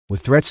With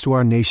threats to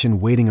our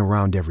nation waiting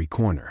around every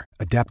corner,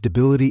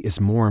 adaptability is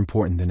more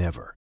important than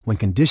ever. When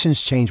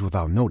conditions change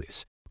without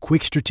notice,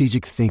 quick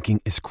strategic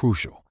thinking is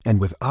crucial.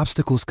 And with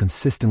obstacles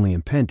consistently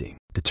impending,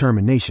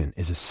 determination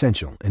is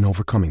essential in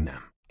overcoming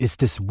them. It's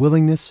this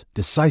willingness,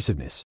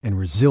 decisiveness, and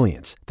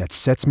resilience that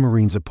sets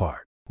Marines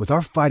apart. With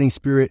our fighting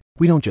spirit,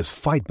 we don't just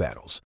fight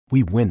battles,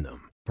 we win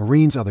them.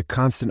 Marines are the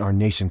constant our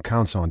nation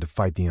counts on to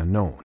fight the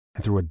unknown.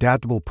 And through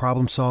adaptable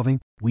problem solving,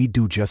 we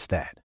do just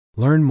that.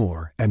 Learn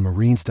more at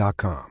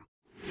marines.com.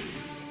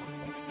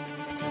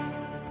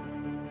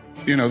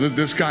 You know,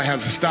 this guy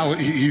has a style.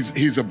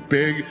 He's a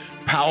big,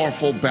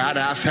 powerful,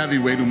 badass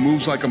heavyweight who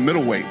moves like a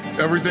middleweight.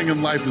 Everything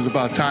in life is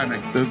about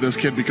timing. This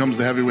kid becomes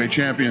the heavyweight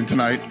champion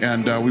tonight,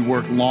 and we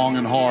worked long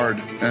and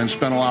hard and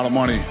spent a lot of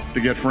money to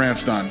get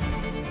France done.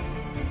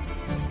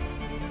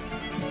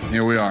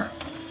 Here we are.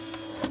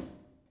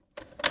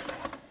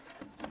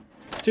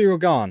 Ciryl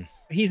Gane.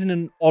 He's in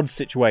an odd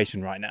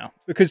situation right now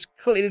because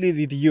clearly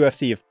the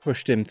UFC have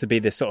pushed him to be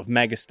this sort of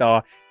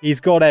megastar.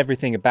 He's got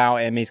everything about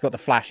him. He's got the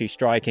flashy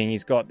striking.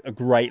 He's got a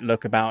great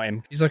look about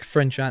him. He's like a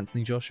French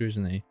Anthony Joshua,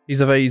 isn't he?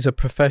 He's a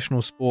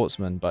professional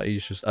sportsman, but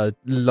he's just a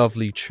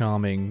lovely,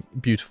 charming,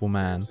 beautiful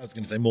man. I was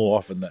going to say more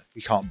often that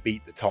he can't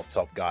beat the top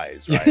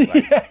guys,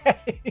 right?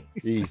 Like,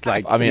 he's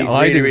like, I mean, he's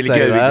I didn't really say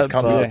good. that, He just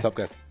can't beat but- the top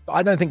guys. But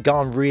I don't think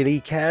Gane really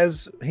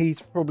cares.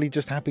 He's probably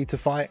just happy to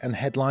fight and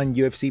headline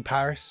UFC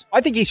Paris.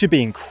 I think he should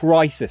be in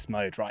crisis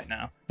mode right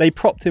now. They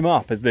propped him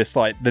up as this,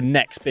 like, the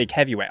next big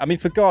heavyweight. I mean,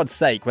 for God's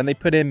sake, when they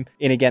put him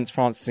in against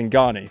Francis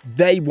Ngannou,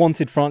 they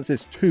wanted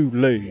Francis to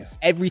lose.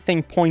 Yeah.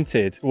 Everything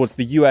pointed towards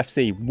the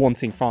UFC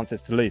wanting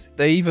Francis to lose.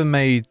 They even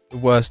made the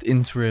worst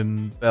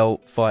interim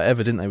belt fight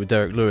ever, didn't they, with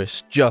Derek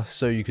Lewis, just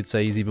so you could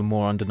say he's even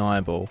more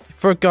undeniable.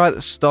 For a guy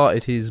that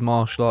started his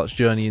martial arts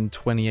journey in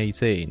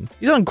 2018,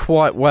 he's done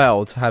quite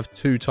well to have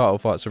 2 title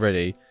fights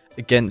already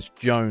against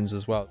Jones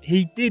as well.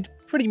 He did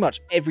pretty much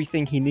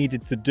everything he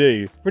needed to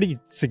do pretty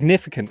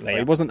significantly.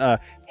 It wasn't a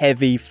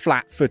heavy,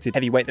 flat-footed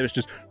heavyweight that was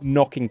just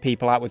knocking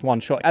people out with one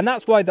shot. And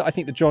that's why I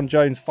think the John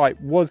Jones fight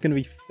was going to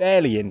be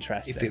fairly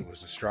interesting. If it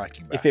was a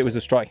striking battle. If it was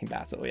a striking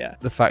battle, yeah.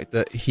 The fact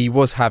that he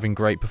was having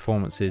great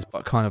performances,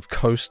 but kind of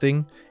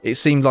coasting. It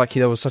seemed like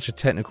there was such a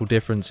technical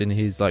difference in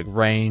his like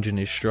range and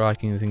his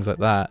striking and things like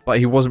that. But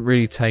he wasn't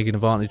really taking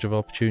advantage of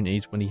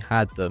opportunities when he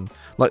had them.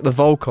 Like the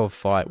Volkov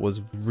fight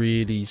was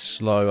really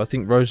slow. I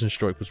think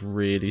Rosenstruik was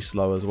really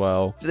slow as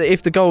well.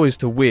 If the goal is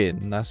to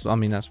win, that's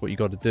what you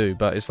got to do.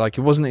 But it's like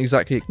it wasn't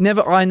exactly.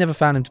 I never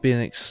found him to be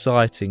an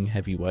exciting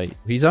heavyweight.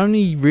 He's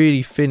only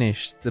really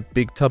finished the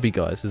big tubby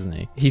guys, isn't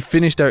he? He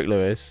finished Derek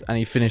Lewis and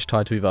he finished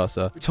Tai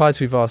Tuivasa. Tai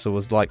Tuivasa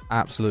was like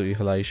absolutely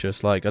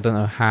hellacious. Like I don't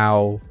know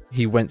how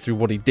he went through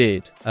what he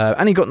did,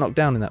 and he got knocked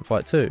down in that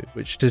fight too,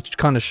 which to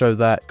kind of show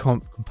that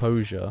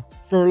composure.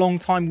 For a long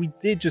time, we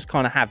did just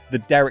kind of have the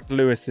Derek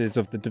Lewises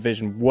of the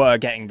division were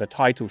getting the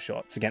title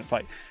shots against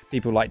like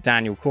people like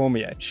Daniel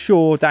Cormier.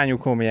 Sure, Daniel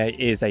Cormier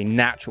is a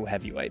natural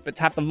heavyweight, but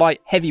to have the light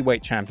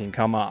heavyweight champion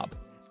come up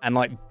and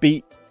like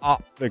beat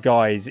up the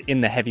guys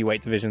in the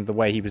heavyweight division the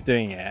way he was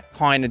doing it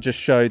kind of just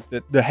showed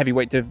that the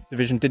heavyweight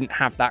division didn't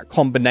have that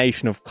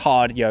combination of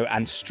cardio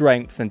and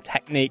strength and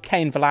technique.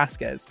 Cain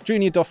Velasquez,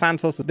 Junior Dos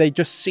Santos, they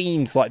just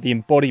seemed like the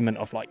embodiment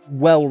of like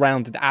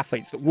well-rounded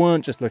athletes that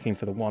weren't just looking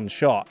for the one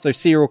shot. So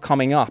Ciryl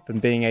coming up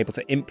and being able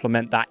to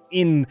implement that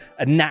in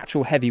a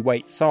natural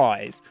heavyweight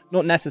size,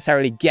 not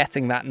necessarily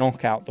getting that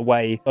knockout the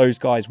way those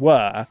guys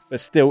were,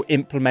 but still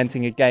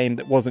implementing a game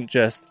that wasn't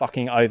just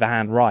fucking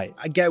overhand right.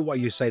 I get why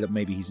you say that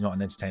maybe he's not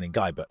an entertaining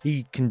guy, but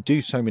he can do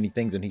so many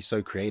things and he's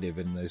so creative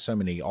and there's so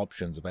many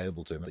options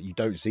available to him that you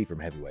don't see from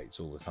heavyweights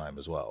all the time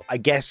as well. I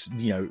guess,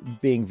 you know,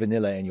 being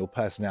vanilla in your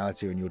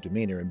personality and your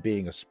demeanor and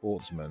being a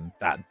sportsman,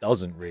 that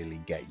doesn't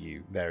really get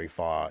you very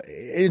far.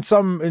 In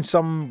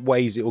some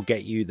ways it will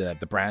get you the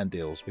brand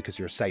deals because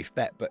you're a safe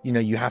bet, but you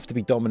know, you have to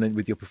be dominant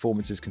with your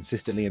performances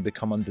consistently and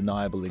become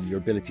undeniable in your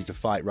ability to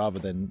fight rather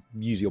than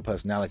use your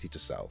personality to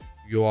sell.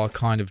 You are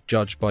kind of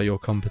judged by your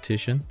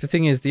competition. The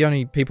thing is, the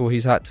only people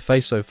he's had to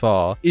face so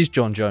far is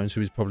John Jones,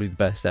 who is probably the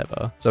best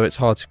ever. So it's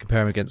hard to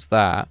compare him against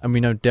that. And we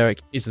know Derek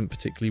isn't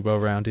particularly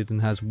well-rounded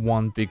and has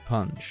one big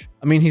punch.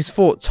 I mean, he's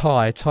fought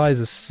Tai. Tai's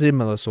a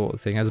similar sort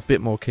of thing, has a bit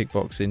more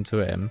kickboxing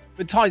to him.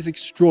 But Tai's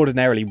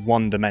extraordinarily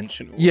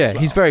one-dimensional. Yeah, as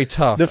well. He's very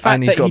tough. The fact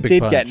and he's that got he a big did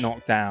punch. get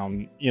knocked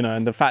down, you know,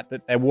 and the fact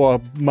that there were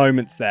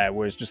moments there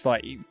where it's just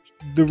like,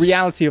 the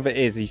reality of it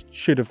is he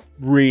should have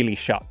really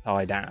shut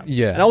Tai down.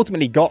 Yeah. And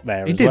ultimately got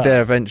there He as did well.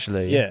 there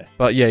eventually. Yeah.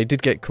 But yeah, he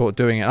did get caught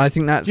doing it. And I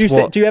think that's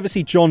do you ever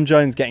see John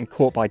Jones getting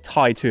caught by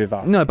Tai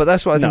Tuivasa? No, but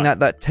that's what I think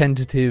that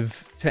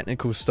tentative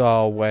technical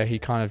style where he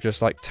kind of just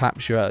like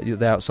taps you at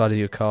the outside of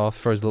your calf,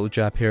 throws a little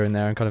jab here and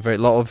there, and kind of a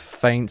lot of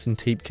feints and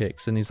teep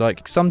kicks. And he's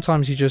like,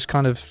 sometimes he just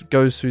kind of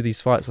goes through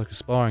these fights like a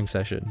sparring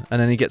session,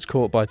 and then he gets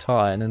caught by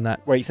Tai, and then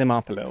that wakes him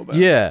up a little bit.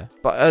 Yeah,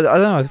 but I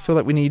don't know. I feel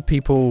like we need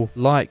people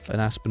like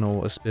an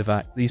Aspinall, a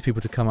Spivak, these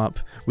people to come up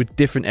with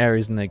different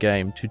areas in their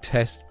game to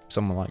test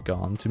someone like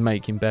Gane to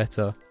make him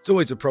better. It's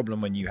always a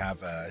problem when you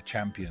have a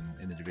champion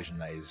in the division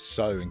that is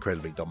so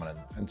incredibly dominant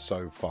and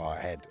so far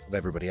ahead of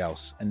everybody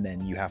else, and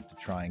then you have to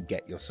try and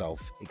get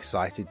yourself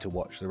excited to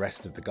watch the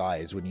rest of the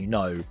guys when you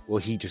know, well,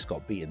 he just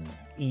got beaten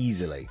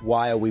easily.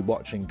 Why are we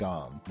watching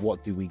Gane?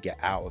 What do we get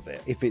out of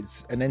it? If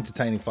it's an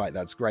entertaining fight,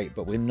 that's great,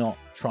 but we're not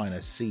trying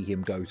to see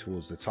him go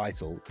towards the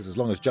title, because as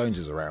long as Jones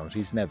is around,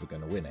 he's never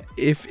going to win it.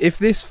 If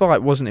this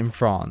fight wasn't in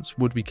France,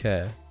 would we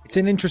care? It's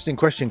an interesting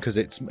question, because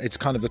it's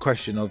kind of the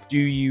question of, do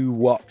you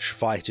watch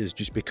fighters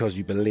just because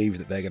you believe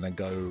that they're going to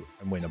go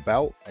and win a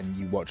belt, and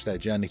you watch their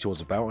journey towards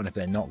a belt, and if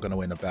they're not going to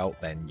win a belt,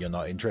 then you're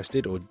not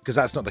interested? Or because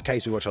that's not the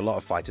case, we watch a lot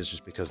of fighters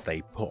just because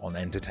they put on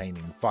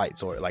entertaining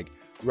fights, or like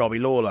Robbie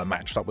Lawler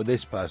matched up with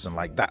this person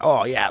like that.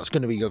 Oh yeah, it's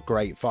going to be a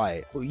great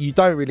fight. But you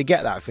don't really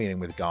get that feeling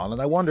with Gane, and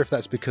I wonder if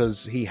that's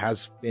because he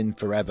has been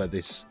forever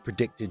this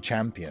predicted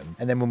champion.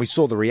 And then when we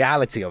saw the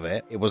reality of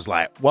it, it was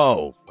like,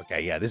 whoa,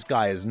 okay, yeah, this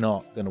guy is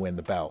not going to win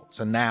the belt.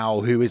 So now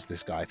who is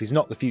this guy? If he's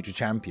not the future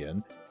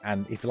champion,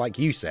 and if, like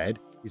you said,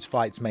 his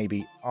fights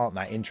maybe aren't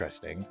that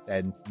interesting,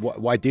 then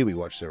why do we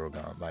watch Ciryl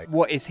Gane? Like,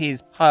 what is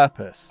his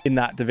purpose in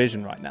that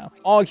division right now?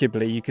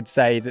 Arguably, you could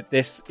say that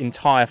this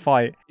entire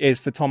fight is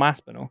for Tom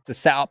Aspinall, to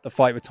set up the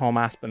fight with Tom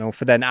Aspinall,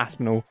 for then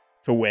Aspinall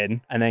to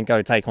win and then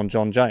go take on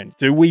John Jones.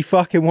 Do we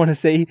fucking want to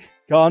see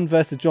Gane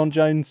versus John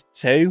Jones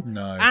too?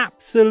 No.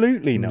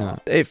 Absolutely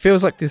not. No. It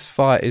feels like this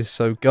fight is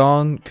so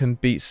Gane can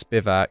beat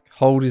Spivak,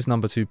 hold his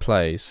number 2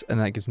 place, and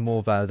that gives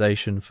more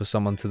validation for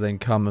someone to then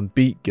come and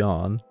beat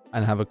Gane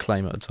and have a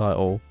claim at a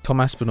title. Tom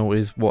Aspinall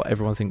is what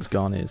everyone thinks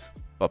Gane is,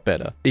 but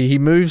better. He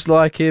moves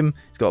like him,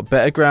 he's got a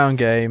better ground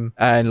game,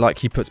 and like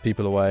he puts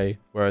people away,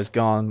 whereas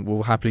Gane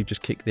will happily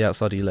just kick the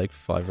outside of your leg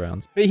for 5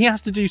 rounds. But he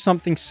has to do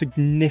something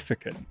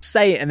significant.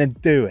 Say it and then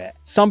do it.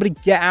 Somebody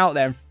get out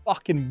there and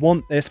fucking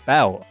want this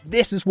belt.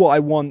 This is what I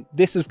want.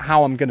 This is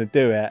how I'm going to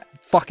do it.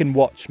 Fucking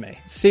watch me.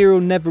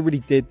 Ciryl never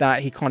really did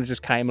that. He kind of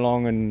just came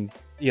along and,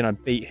 you know,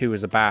 beat who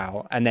was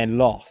about and then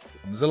lost.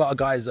 There's a lot of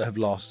guys that have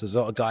lost. There's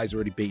a lot of guys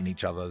already beating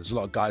each other. There's a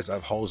lot of guys that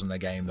have holes in their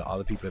game that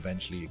other people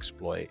eventually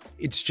exploit.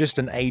 It's just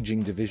an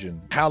aging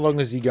division. How long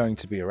is he going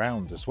to be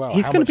around as well?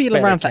 He's going to be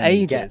around for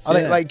ages. I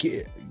mean, like,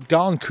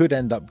 Gane could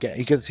end up getting,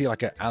 he could see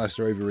like an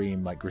Alistair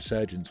Overeem like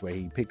resurgence where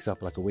he picks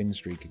up like a win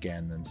streak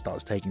again and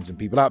starts taking some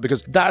people out,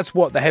 because that's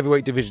what the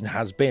heavyweight division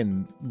has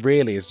been,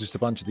 really, is just a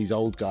bunch of these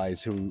old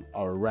guys who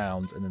are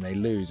around and then they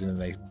lose and then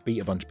they beat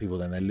a bunch of people,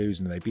 then they lose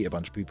and then they beat a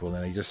bunch of people and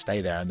then they just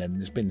stay there, and then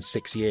it's been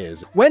 6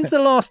 years. When's the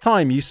last time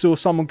you saw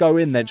someone go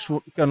in there just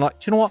going like,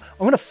 do you know what? I'm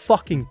going to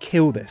fucking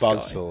kill this guy.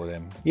 Buzzsaw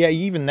him. Yeah,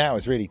 even now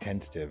it's really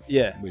tentative.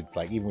 Yeah. With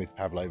like, even with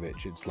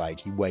Pavlovich, it's like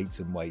he waits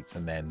and waits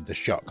and then the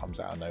shot comes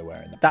out of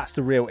nowhere. And that's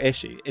the real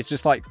issue. It's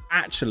just like,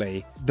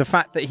 actually, the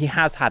fact that he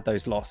has had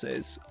those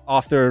losses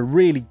after a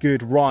really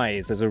good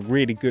rise as a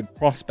really good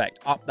prospect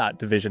up that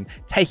division,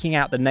 taking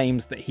out the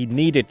names that he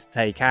needed to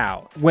take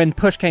out. When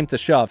push came to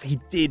shove, he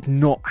did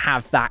not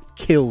have that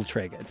kill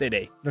trigger, did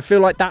he? And I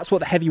feel like that's what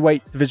the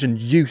heavyweight division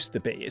used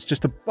to be. It's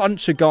just a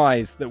bunch of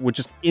guys that were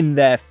just in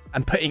there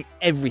and putting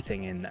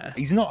everything in there.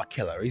 He's not a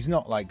killer. He's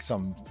not like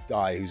some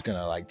guy who's going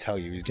to like tell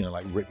you he's going to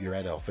like rip your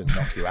head off and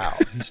knock you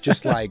out. He's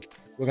just like,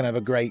 we're going to have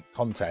a great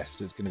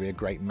contest. It's going to be a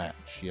great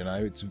match. You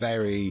know, it's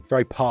very,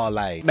 very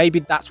parlay. Maybe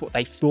that's what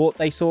they thought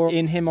they saw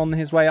in him on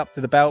his way up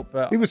to the belt,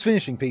 but he was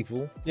finishing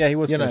people. Yeah, he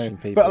was finishing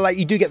people. But like,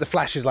 you do get the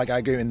flashes, like I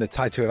agree in the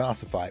Taito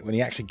Ivasa fight, when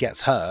he actually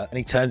gets hurt and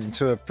he turns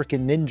into a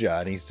freaking ninja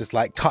and he's just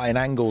like cutting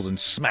angles and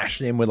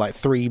smashing him with like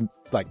 3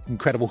 like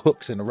incredible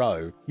hooks in a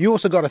row. You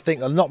also got to think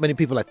that not many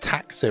people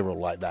attack Ciryl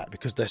like that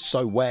because they're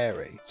so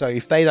wary. So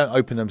if they don't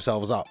open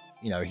themselves up,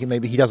 you know, he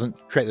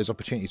doesn't create those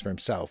opportunities for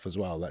himself as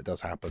well. That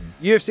does happen.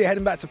 UFC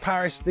heading back to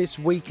Paris this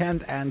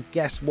weekend, and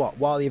guess what?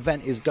 While the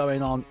event is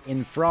going on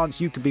in France,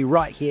 you could be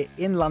right here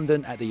in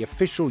London at the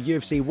official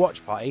UFC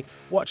watch party,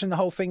 watching the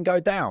whole thing go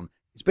down.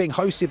 It's being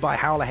hosted by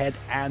Howlerhead,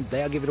 and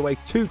they are giving away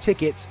 2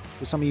 tickets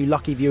for some of you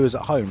lucky viewers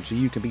at home, so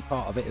you can be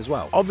part of it as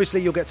well.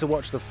 Obviously, you'll get to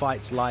watch the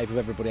fights live with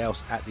everybody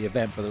else at the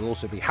event, but there'll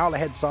also be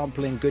Howlerhead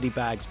sampling, goodie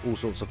bags, all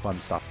sorts of fun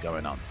stuff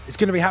going on. It's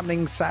going to be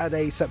happening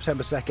Saturday,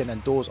 September 2nd,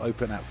 and doors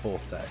open at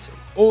 4:30.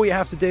 All you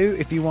have to do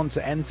if you want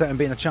to enter and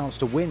be in a chance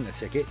to win the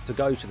ticket to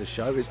go to the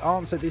show is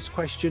answer this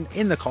question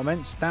in the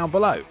comments down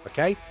below,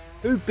 okay?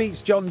 Who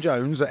beats John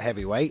Jones at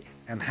heavyweight,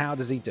 and how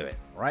does he do it?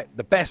 Right?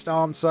 The best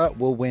answer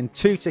will win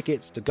 2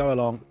 tickets to go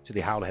along to the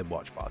Howlerhead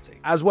watch party.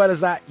 As well as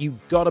that,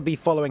 you've got to be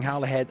following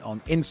Howlerhead on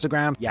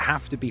Instagram. You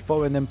have to be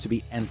following them to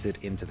be entered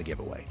into the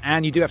giveaway.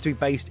 And you do have to be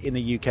based in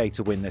the UK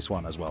to win this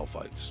one as well,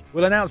 folks.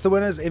 We'll announce the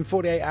winners in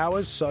 48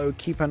 hours, so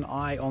keep an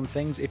eye on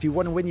things if you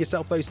want to win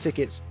yourself those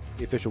tickets,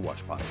 the official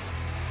watch party.